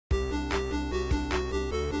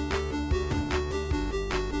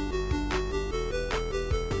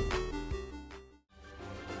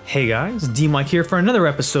Hey guys, DMic here for another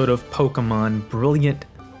episode of Pokemon Brilliant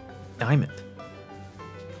Diamond.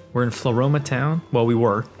 We're in Floroma Town. Well, we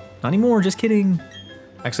were. Not anymore, just kidding.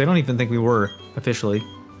 Actually, I don't even think we were, officially.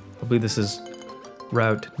 I believe this is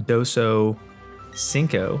Route Doso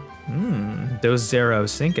Cinco. Dos Zero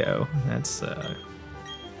Cinco. That's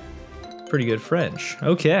pretty good French.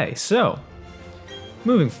 Okay, so,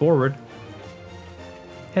 moving forward.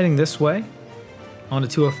 Heading this way. On to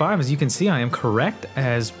 205, as you can see, I am correct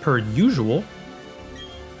as per usual.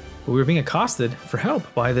 But we were being accosted for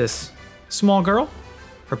help by this small girl,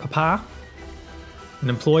 her papa, an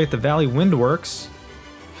employee at the Valley Windworks,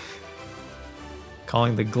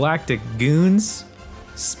 calling the Galactic Goons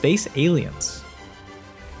space aliens.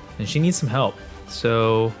 And she needs some help.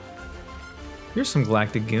 So, here's some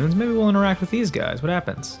Galactic Goons. Maybe we'll interact with these guys. What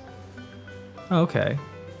happens? Oh, okay.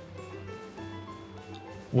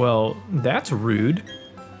 Well, that's rude.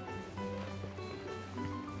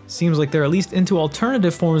 Seems like they're at least into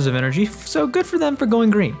alternative forms of energy, so good for them for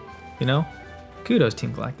going green, you know? Kudos,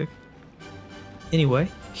 Team Galactic. Anyway,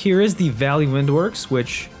 here is the Valley Windworks,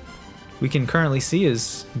 which we can currently see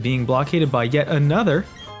is being blockaded by yet another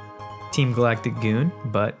Team Galactic Goon,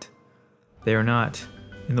 but they are not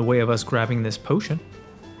in the way of us grabbing this potion.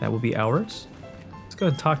 That will be ours. Let's go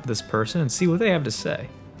ahead and talk to this person and see what they have to say.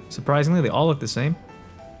 Surprisingly, they all look the same.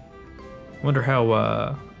 Wonder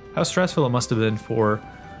how stressful it must have been for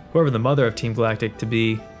whoever the mother of Team Galactic to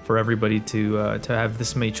be for everybody to have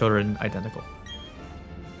this many children identical.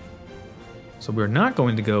 So we're not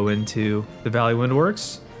going to go into the Valley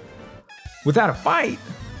Windworks without a fight.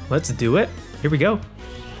 Let's do it. Here we go.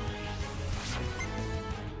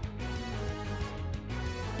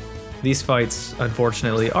 These fights,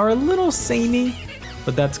 unfortunately, are a little samey,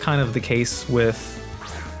 but that's kind of the case with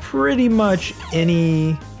pretty much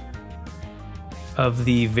any of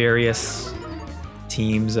the various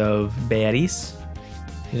teams of baddies.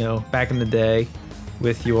 You know, back in the day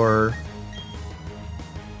with your,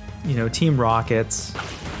 you know, Team Rockets,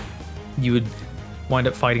 you would wind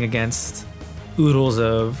up fighting against oodles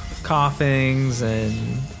of Coughings and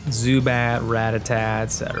Zubat, Rattata,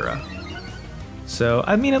 etc. So,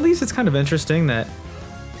 I mean, at least it's kind of interesting that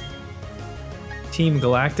Team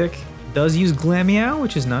Galactic does use Glameow,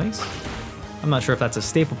 which is nice. I'm not sure if that's a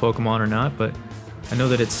staple Pokemon or not, but I know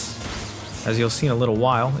that it's, as you'll see in a little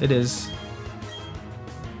while, it is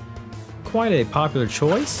quite a popular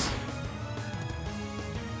choice.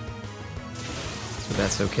 So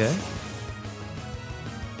that's okay.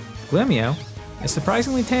 Glameow is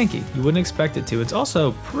surprisingly tanky. You wouldn't expect it to. It's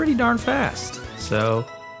also pretty darn fast. So,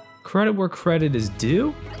 credit where credit is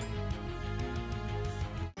due.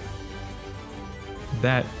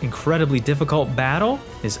 That incredibly difficult battle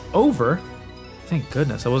is over. Thank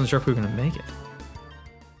goodness. I wasn't sure if we were going to make it.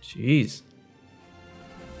 Jeez.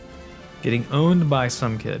 Getting owned by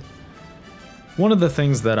some kid. One of the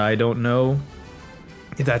things that I don't know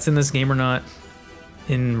if that's in this game or not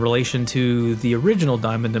in relation to the original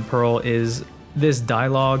Diamond and Pearl is this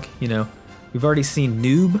dialogue. You know, we've already seen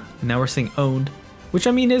noob, and now we're seeing owned, which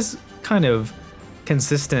I mean is kind of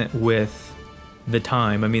consistent with the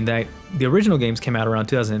time. I mean, that the original games came out around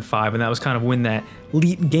 2005, and that was kind of when that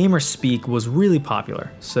gamer speak was really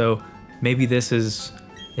popular. So maybe this is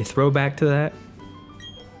a throwback to that.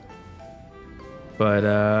 But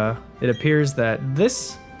it appears that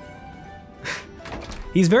this...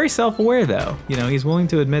 He's very self-aware though. You know, he's willing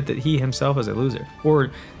to admit that he himself is a loser.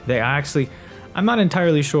 Or they actually... I'm not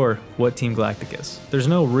entirely sure what Team Galactic is. There's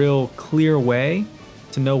no real clear way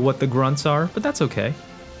to know what the grunts are, but that's okay.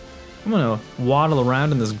 I'm gonna waddle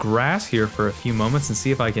around in this grass here for a few moments and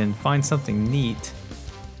see if I can find something neat.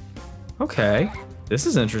 Okay, this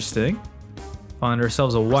is interesting. Find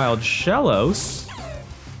ourselves a wild Shellos,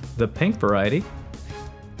 the pink variety.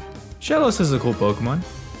 Shellos is a cool Pokemon.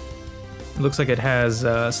 It looks like it has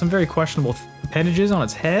some very questionable appendages on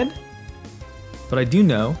its head, but I do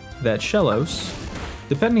know that Shellos,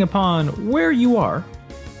 depending upon where you are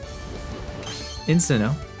in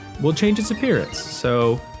Sinnoh, will change its appearance.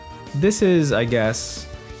 So this is, I guess,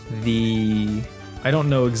 the... I don't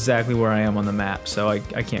know exactly where I am on the map, so I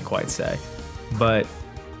can't quite say. But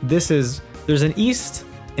this is... There's an east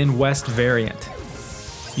and west variant.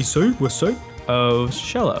 East side, west side? Of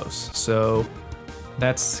Shellos. So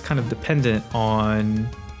that's kind of dependent on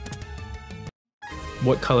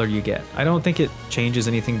what color you get. I don't think it changes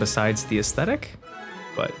anything besides the aesthetic,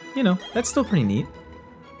 but you know, that's still pretty neat.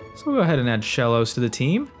 So we'll go ahead and add Shellos to the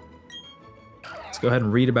team. Let's go ahead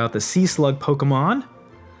and read about the Sea Slug Pokemon.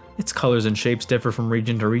 Its colors and shapes differ from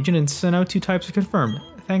region to region, and Sinnoh 2 types are confirmed.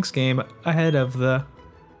 Thanks, game. Ahead of the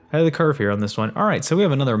curve here on this one. All right, so we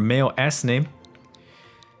have another male S name.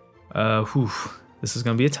 This is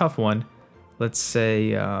gonna be a tough one. Let's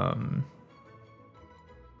say, I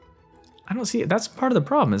don't see it. That's part of the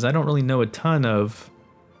problem is I don't really know a ton of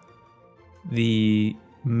the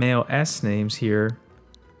male S names here.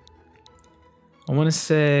 I want to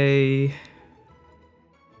say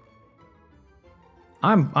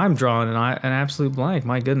I'm drawing an absolute blank.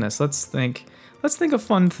 My goodness. Let's think of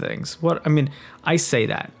fun things. I say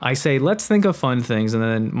that. I say let's think of fun things, and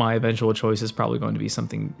then my eventual choice is probably going to be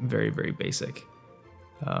something very, very basic.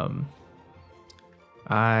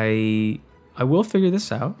 I will figure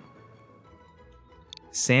this out.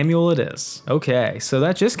 Samuel it is. Okay, so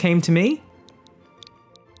that just came to me.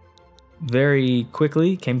 Very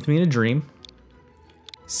quickly, came to me in a dream.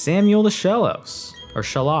 Samuel the Shellos, or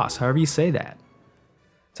Shellos, however you say that.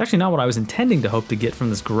 It's actually not what I was intending to hope to get from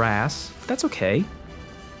this grass, but that's okay.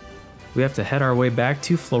 We have to head our way back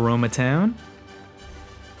to Floroma Town.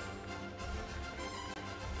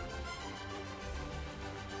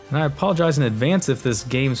 And I apologize in advance if this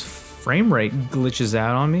game's frame rate glitches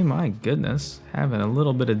out on me. My goodness, having a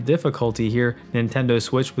little bit of difficulty here, Nintendo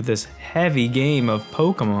Switch, with this heavy game of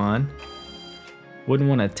Pokemon. Wouldn't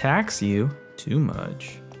want to tax you too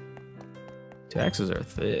much. Taxes are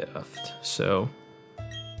theft, so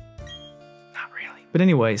not really. But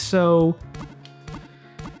anyway, so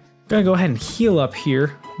gonna go ahead and heal up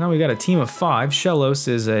here. Now we got a team of 5. Shellos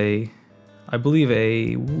is I believe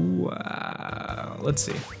let's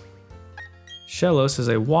see. Shellos is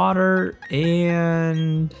a water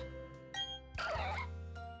and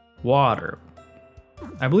water.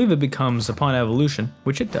 I believe it becomes upon evolution,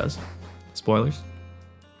 which it does. Spoilers.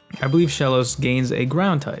 I believe Shellos gains a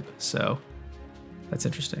ground type, so that's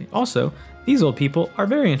interesting. Also, these old people are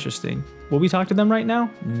very interesting. Will we talk to them right now?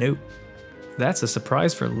 Nope. That's a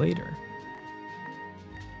surprise for later.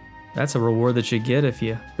 That's a reward that you get if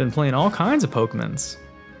you've been playing all kinds of Pokemons.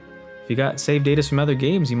 If you got save data from other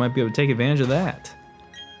games, you might be able to take advantage of that.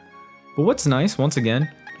 But what's nice, once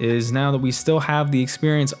again, is now that we still have the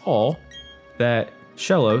experience all, that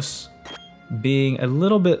Shellos, being a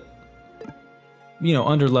little bit,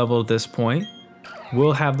 under level at this point,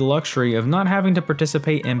 will have the luxury of not having to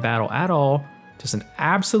participate in battle at all. Just an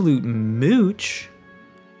absolute mooch.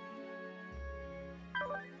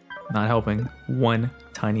 Not helping one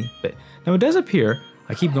tiny bit. Now it does appear,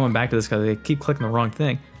 I keep going back to this because I keep clicking the wrong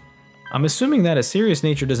thing. I'm assuming that a serious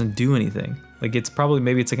nature doesn't do anything. Like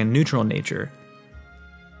maybe it's like a neutral nature.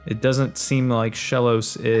 It doesn't seem like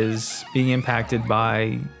Shellos is being impacted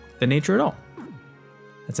by the nature at all.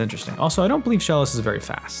 That's interesting. Also, I don't believe Shellos is very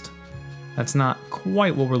fast. That's not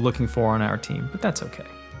quite what we're looking for on our team, but that's okay.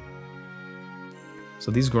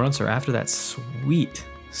 So these grunts are after that sweet,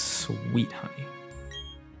 sweet honey.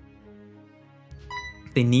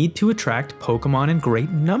 They need to attract Pokemon in great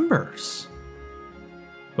numbers.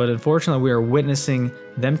 But unfortunately, we are witnessing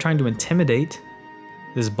them trying to intimidate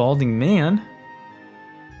this balding man.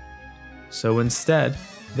 So instead,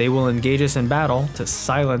 they will engage us in battle to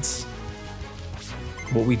silence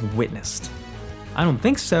what we've witnessed. I don't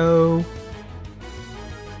think so.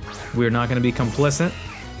 We're not going to be complicit.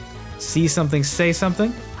 See something, say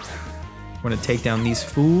something. We're going to take down these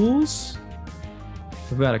fools.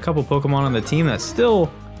 We've got a couple Pokemon on the team that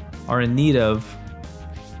still are in need of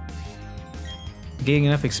getting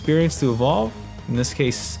enough experience to evolve. In this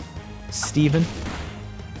case, Steven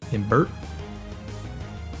and Bert.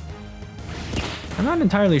 I'm not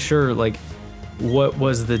entirely sure what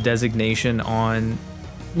was the designation on,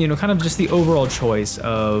 kind of just the overall choice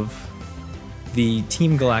of the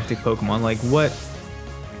Team Galactic Pokemon. Like, what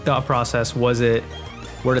thought process was it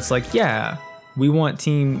where it's like, yeah, we want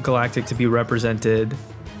Team Galactic to be represented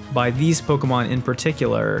by these Pokemon in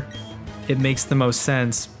particular. It makes the most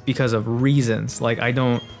sense because of reasons.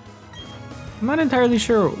 I'm not entirely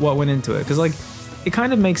sure what went into it, because it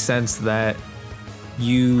kind of makes sense that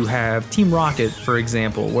you have Team Rocket, for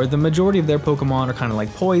example, where the majority of their Pokemon are kind of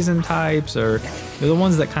like poison types, or they're the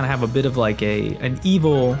ones that kind of have a bit of like an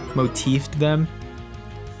evil motif to them.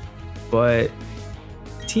 But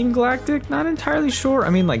Team Galactic, not entirely sure. I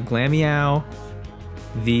mean, like Glameow,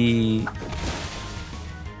 the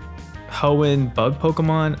Hoenn bug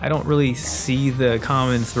Pokemon, I don't really see the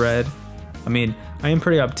common thread. I mean, I am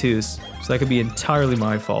pretty obtuse, so that could be entirely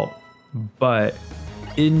my fault. But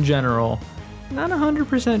in general, not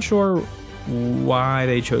 100% sure why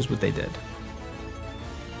they chose what they did.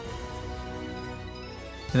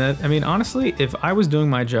 And that, I mean, honestly, if I was doing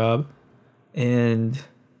my job and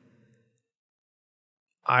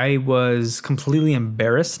I was completely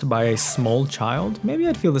embarrassed by a small child, maybe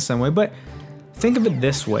I'd feel the same way. But think of it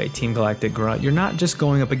this way, Team Galactic Grunt. You're not just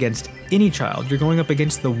going up against any child. You're going up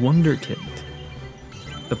against the Wunderkind.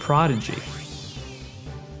 the Prodigy.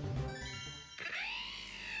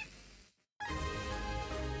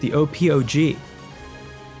 The OPOG,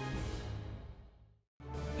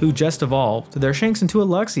 who just evolved their Shanks into a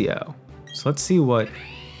Luxio. So let's see what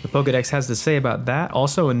the Pokedex has to say about that.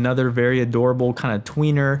 Also another very adorable kind of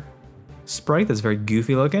tweener sprite that's very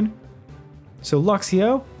goofy looking. So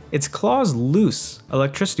Luxio, its claws loose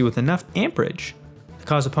electricity with enough amperage to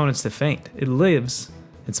cause opponents to faint. It lives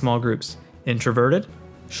in small groups. Introverted,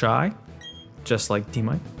 shy, just like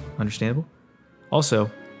DMic, understandable. Also,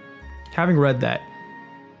 having read that,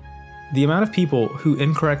 the amount of people who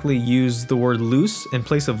incorrectly use the word loose in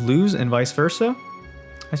place of lose and vice versa,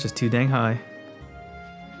 that's just too dang high.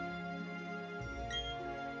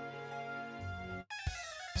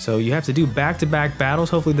 So you have to do back-to-back battles.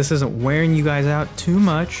 Hopefully this isn't wearing you guys out too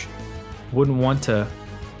much. Wouldn't want to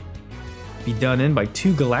be done in by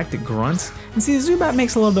 2 galactic grunts. And see, Zubat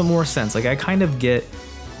makes a little bit more sense. Like, I kind of get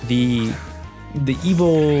the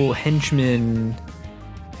evil henchman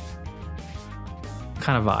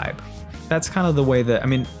kind of vibe. That's kind of the way that, I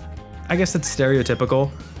mean, I guess it's stereotypical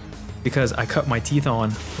because I cut my teeth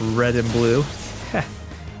on red and blue.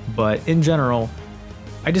 But in general,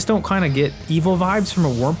 I just don't kind of get evil vibes from a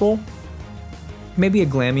Wurmple. Maybe a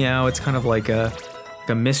Glameow, it's kind of like a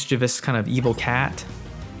mischievous kind of evil cat.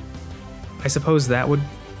 I suppose that would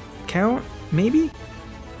count, maybe?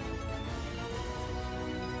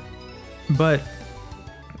 But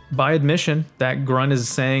by admission, that grunt is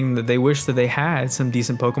saying that they wish that they had some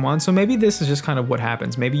decent Pokemon, so maybe this is just kind of what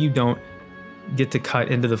happens. Maybe you don't get to cut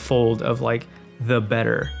into the fold of like the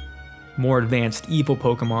better, more advanced evil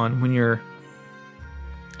Pokemon when you're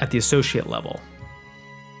at the associate level.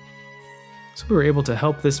 So we were able to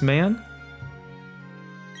help this man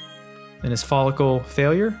in his follicle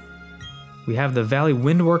failure. We have the Valley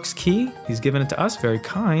Windworks key. He's given it to us, very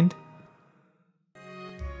kind.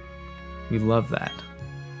 We love that.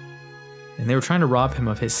 And they were trying to rob him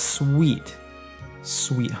of his sweet,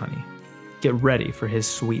 sweet honey. Get ready for his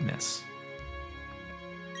sweetness.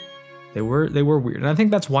 They were weird. And I think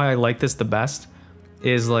that's why I like this the best,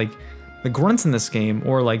 is like the grunts in this game,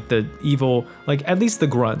 or like the evil, like at least the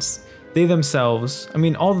grunts, they themselves, I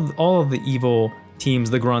mean, all of the evil teams,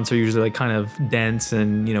 the grunts are usually like kind of dense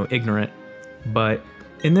and, you know, ignorant. But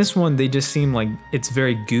in this one, they just seem like it's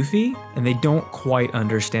very goofy and they don't quite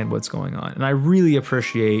understand what's going on. And I really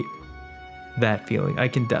appreciate that feeling. I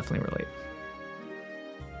can definitely relate.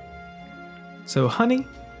 So honey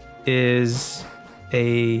is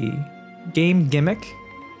a game gimmick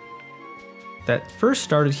that first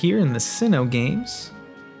started here in the Sinnoh games.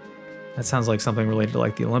 That sounds like something related to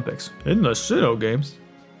like the Olympics. In the Sinnoh games.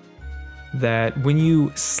 That when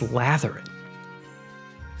you slather it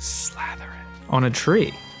on a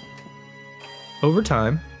tree, over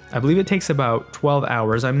time, I believe it takes about 12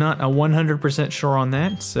 hours. I'm not 100% sure on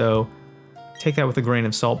that, so take that with a grain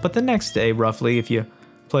of salt. But the next day, roughly, if you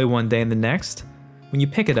play one day and the next, when you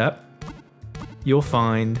pick it up, you'll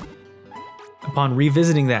find, upon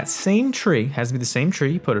revisiting that same tree, has to be the same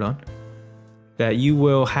tree you put it on, that you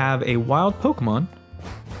will have a wild Pokemon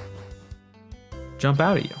jump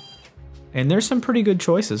out at you. And there's some pretty good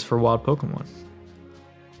choices for wild Pokemon.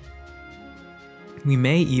 We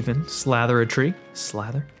may even slather a tree,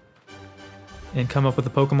 and come up with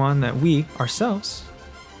a Pokemon that we, ourselves,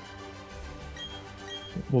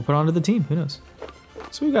 will put onto the team, who knows.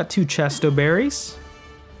 So we've got 2 Chesto Berries.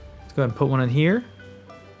 Let's go ahead and put one in here.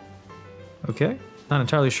 Okay, not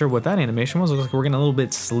entirely sure what that animation was. Looks like we're getting a little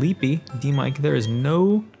bit sleepy. DMic, there is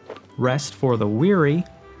no rest for the weary.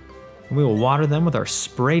 And we will water them with our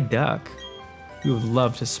spray duck. We would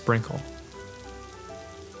love to sprinkle.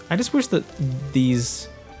 I just wish that these,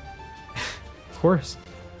 of course,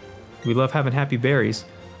 we love having happy berries.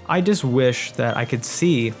 I just wish that I could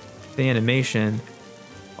see the animation.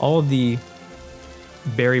 All of the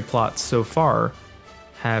berry plots so far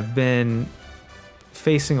have been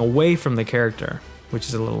facing away from the character, which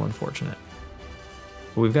is a little unfortunate.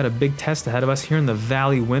 But we've got a big test ahead of us here in the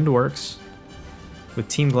Valley Windworks with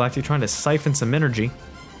Team Galactic trying to siphon some energy.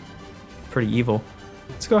 Pretty evil.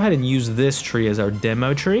 Let's go ahead and use this tree as our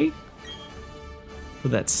demo tree for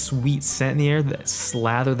that sweet scent in the air, that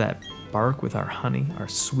slather that bark with our honey, our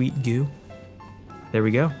sweet goo. There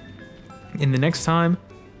we go. And the next time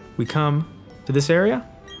we come to this area,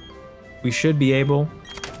 we should be able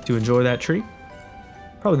to enjoy that tree.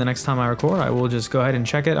 Probably the next time I record, I will just go ahead and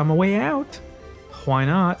check it on my way out. Why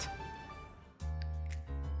not?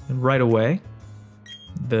 And right away,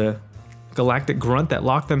 the galactic grunt that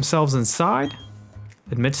locked themselves inside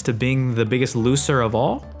admits to being the biggest loser of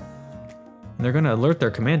all. And they're gonna alert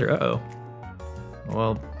their commander. Uh-oh.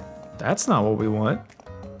 Well, that's not what we want.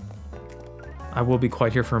 I will be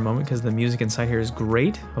quiet here for a moment because the music inside here is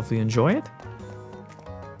great. Hopefully you enjoy it.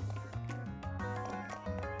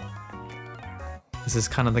 This is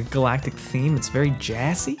kind of the galactic theme. It's very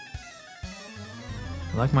jazzy.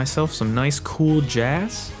 I like myself some nice cool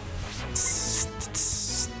jazz.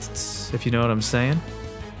 If you know what I'm saying.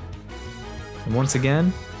 And once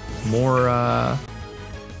again, more bug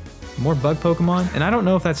Pokemon. And I don't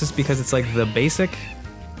know if that's just because it's like the basic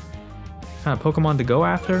kind of Pokemon to go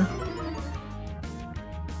after.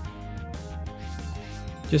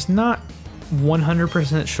 Just not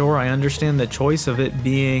 100% sure I understand the choice of it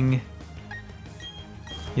being,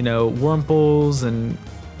 you know, Wurmples and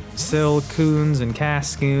Silcoons and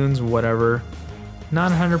Cascoons, whatever.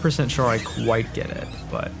 Not 100% sure I quite get it,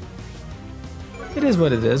 but it is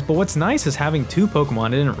what it is. But what's nice is having two Pokemon,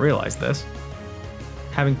 I didn't realize this,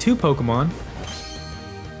 having two Pokemon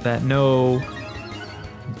that know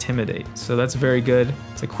Intimidate. So that's very good.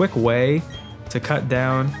 It's a quick way to cut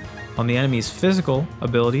down on the enemy's physical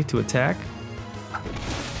ability to attack.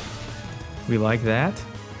 We like that.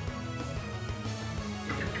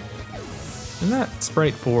 And that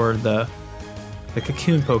sprite for the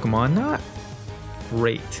Cocoon Pokemon, not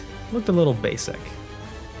great. Looked a little basic.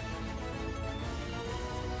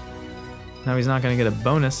 Now he's not gonna get a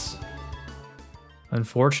bonus.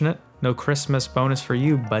 Unfortunate. No Christmas bonus for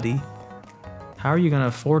you, buddy. How are you gonna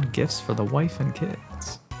afford gifts for the wife and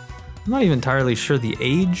kids? I'm not even entirely sure the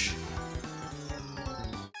age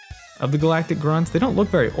of the Galactic Grunts. They don't look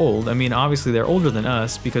very old. I mean, obviously they're older than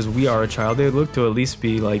us because we are a child. They look to at least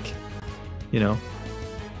be like, you know,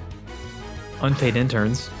 unpaid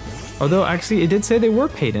interns. Although actually it did say they were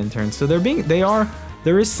paid interns, so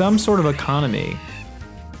there is some sort of economy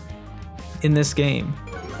in this game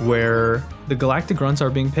where the Galactic Grunts are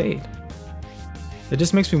being paid. It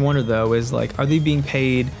just makes me wonder though, is like, are they being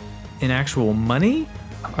paid in actual money?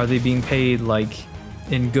 Are they being paid like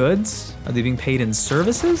in goods? Are they being paid in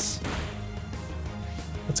services?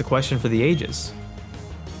 That's a question for the ages.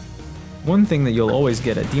 One thing that you'll always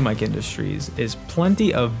get at DMic Industries is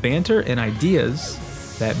plenty of banter and ideas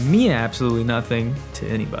that mean absolutely nothing to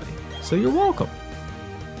anybody. So you're welcome.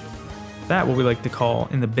 That, what we like to call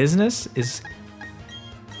in the business, is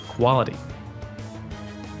quality.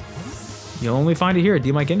 You'll only find it here at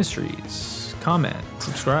DMic Industries. Comment,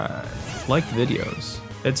 subscribe, like videos,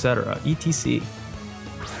 etc. etc.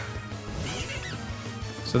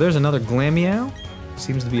 So there's another Glameow.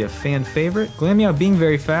 Seems to be a fan favorite. Glameow being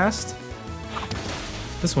very fast.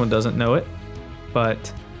 This one doesn't know it,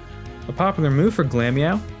 but a popular move for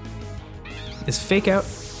Glameow is Fake Out.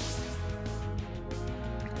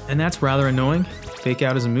 And that's rather annoying. Fake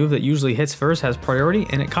Out is a move that usually hits first, has priority,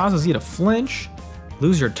 and it causes you to flinch,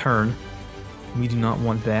 lose your turn. We do not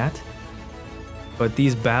want that. But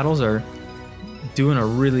these battles are doing a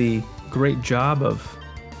really great job of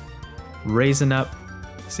raising up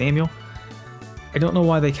Samuel. I don't know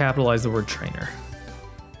why they capitalized the word trainer.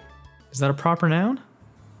 Is that a proper noun?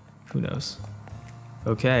 Who knows?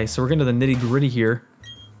 Okay, so we're getting to the nitty gritty here.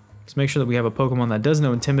 Let's make sure that we have a Pokemon that does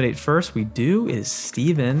know Intimidate first. We do, is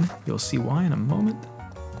Steven. You'll see why in a moment.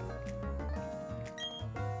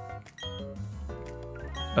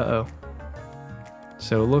 Uh-oh.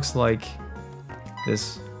 So it looks like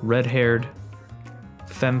this red-haired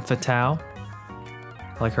femme fatale,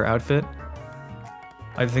 like her outfit.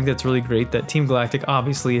 I think that's really great that Team Galactic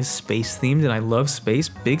obviously is space-themed, and I love space.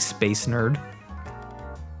 Big space nerd.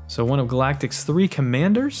 So one of Galactic's 3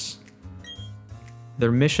 commanders,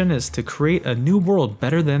 their mission is to create a new world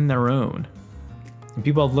better than their own. And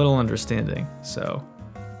people have little understanding, so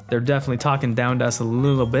they're definitely talking down to us a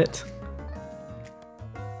little bit.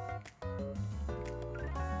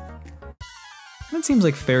 That seems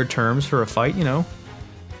like fair terms for a fight, you know.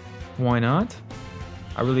 Why not?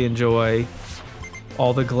 I really enjoy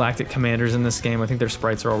all the Galactic commanders in this game. I think their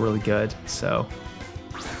sprites are all really good, so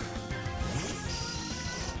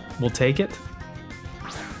we'll take it.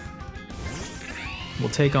 We'll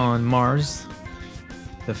take on Mars,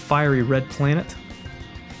 the fiery red planet.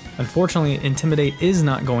 Unfortunately, Intimidate is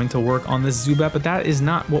not going to work on this Zubat, but that is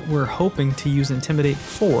not what we're hoping to use Intimidate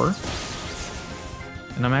for.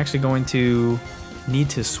 And I'm actually going to need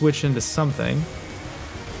to switch into something.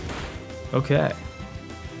 Okay.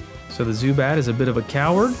 So the Zubat is a bit of a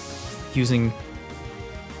coward, using...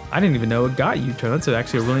 I didn't even know it got U-turn. That's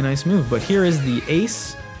actually a really nice move. But here is the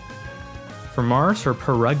ace for Mars, or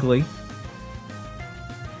Perugly.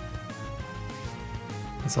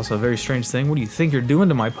 That's also a very strange thing. What do you think you're doing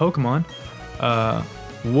to my Pokemon?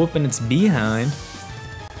 Whooping its behind.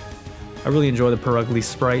 I really enjoy the Perugly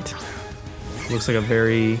sprite. Looks like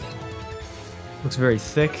a looks very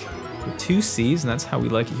thick with 2 C's, and that's how we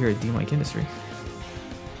like it here at DMic Industries.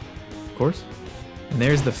 course. And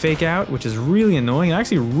there's the fake out, which is really annoying,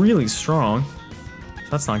 actually really strong. So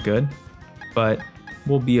that's not good, but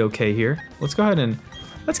we'll be okay here. Let's go ahead and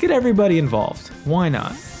let's get everybody involved. Why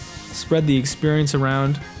not? Spread the experience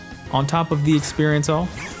around on top of the experience all.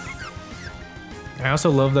 I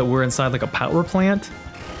also love that we're inside like a power plant,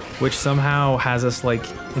 which somehow has us like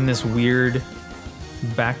in this weird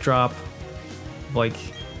backdrop, like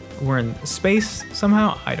we're in space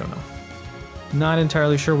somehow. I don't know. Not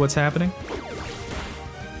entirely sure what's happening,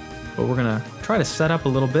 but we're gonna try to set up a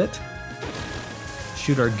little bit.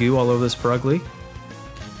 Shoot our goo all over this Purugly.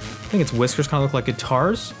 I think its whiskers kind of look like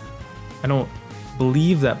guitars. I don't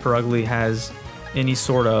believe that Purugly has any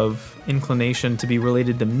sort of inclination to be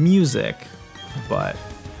related to music, but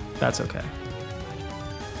that's okay.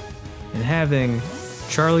 And having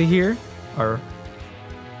Charlie here, our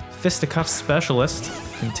fisticuff specialist,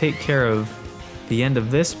 can take care of the end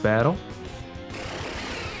of this battle.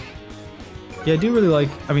 Yeah, I do really like,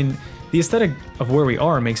 I mean, the aesthetic of where we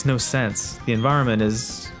are makes no sense. The environment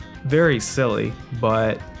is very silly,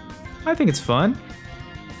 but I think it's fun.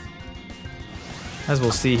 As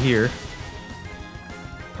we'll see here,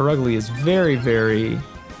 Purugly is very, very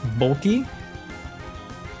bulky,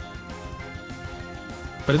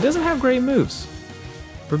 but it doesn't have great moves.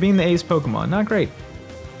 For being the ace Pokemon, not great.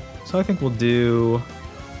 So I think we'll do,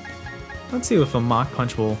 let's see if a Mach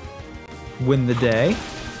Punch will win the day.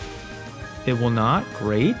 It will not,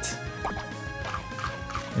 great.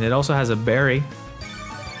 And it also has a berry.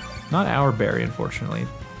 Not our berry, unfortunately.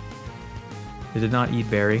 It did not eat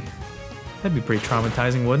berry. That'd be pretty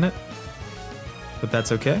traumatizing, wouldn't it? But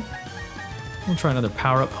that's okay. We'll try another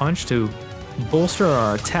power-up punch to bolster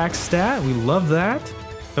our attack stat. We love that.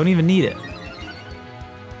 Don't even need it.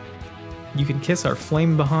 You can kiss our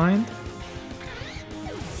flame behind.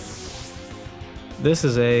 This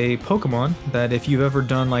is a Pokemon that if you've ever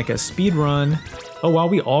done like a speed run, oh wow,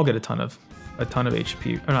 we all get a ton of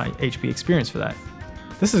HP, or not HP experience for that.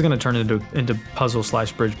 This is gonna turn into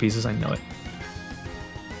puzzle/bridge pieces, I know it.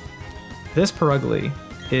 This Purugly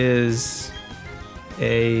is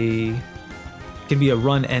can be a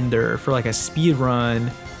run ender for like a speed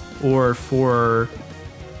run or for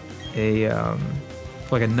a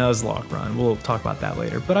like a Nuzlocke run. We'll talk about that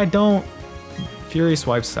later. But I don't. Fury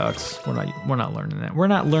Swipe sucks. We're not learning that. We're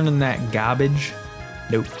not learning that garbage.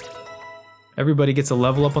 Nope. Everybody gets a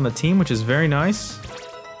level up on the team, which is very nice.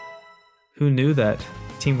 Who knew that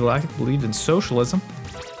Team Galactic believed in socialism?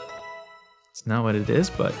 It's not what it is,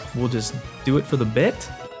 but we'll just do it for the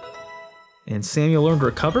bit. And Samuel learned to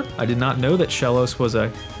recover. I did not know that Shellos was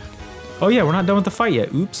a... Oh yeah, we're not done with the fight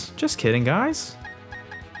yet. Oops. Just kidding, guys.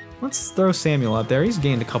 Let's throw Samuel out there. He's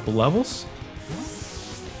gained a couple levels.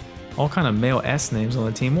 All kind of male S names on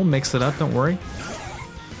the team. We'll mix it up, don't worry.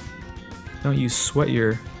 Don't you sweat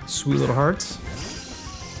your sweet little hearts.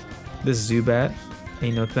 This Zubat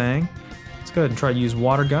ain't no thing. Let's go ahead and try to use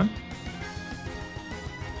Water Gun.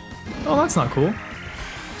 Oh, that's not cool.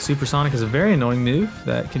 Supersonic is a very annoying move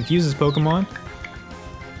that confuses Pokemon.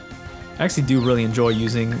 I actually do really enjoy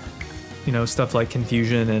using, you know, stuff like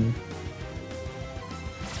Confusion and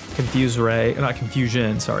Confuse Ray, not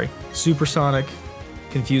Confusion, sorry. Supersonic,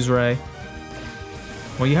 Confuse Ray.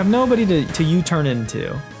 Well, you have nobody to U-turn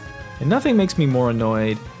into. And nothing makes me more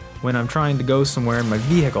annoyed when I'm trying to go somewhere in my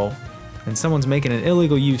vehicle and someone's making an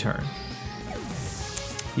illegal U-turn.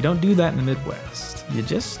 You don't do that in the Midwest. You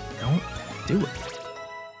just don't do it.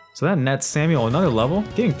 So that nets Samuel another level,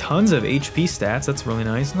 getting tons of HP stats. That's really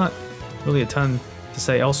nice. Not really a ton to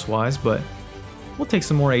say elsewise, but we'll take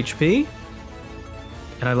some more HP.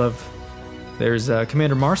 And I love, there's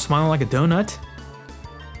Commander Mars smiling like a donut.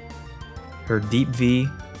 Her deep V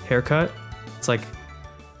haircut. It's like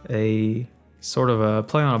a sort of a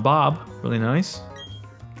play on a bob. Really nice.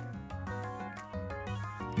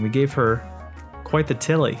 And we gave her quite the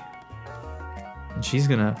tilly. And she's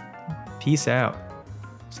gonna peace out.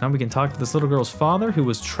 So now we can talk to this little girl's father who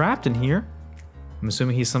was trapped in here. I'm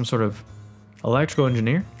assuming he's some sort of electrical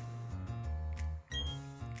engineer.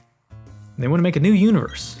 And they want to make a new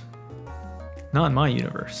universe. Not in my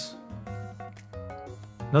universe.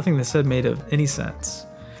 Nothing they said made of any sense.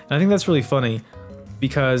 And I think that's really funny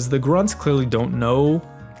because the grunts clearly don't know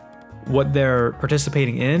what they're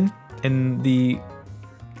participating in, and the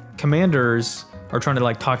commanders are trying to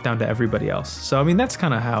like talk down to everybody else. So I mean, that's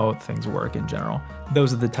kind of how things work in general.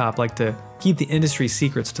 Those at the top like to keep the industry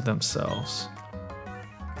secrets to themselves.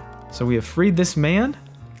 So we have freed this man.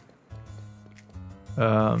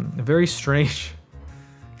 A very strange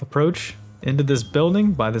approach into this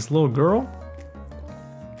building by this little girl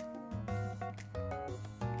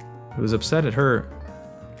who was upset at her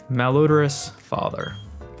malodorous father.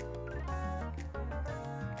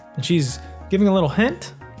 And she's giving a little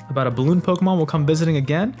hint about a balloon Pokemon will come visiting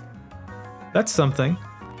again. That's something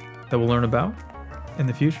that we'll learn about in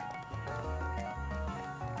the future.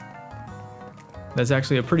 That's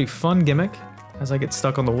actually a pretty fun gimmick as I get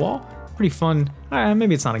stuck on the wall. Pretty fun,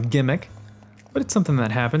 maybe it's not a gimmick, but it's something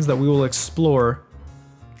that happens that we will explore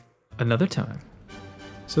another time.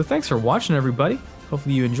 So thanks for watching, everybody.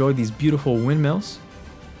 Hopefully you enjoyed these beautiful windmills.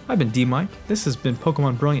 I've been DMic, this has been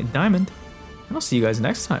Pokemon Brilliant Diamond, and I'll see you guys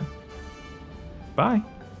next time. Bye.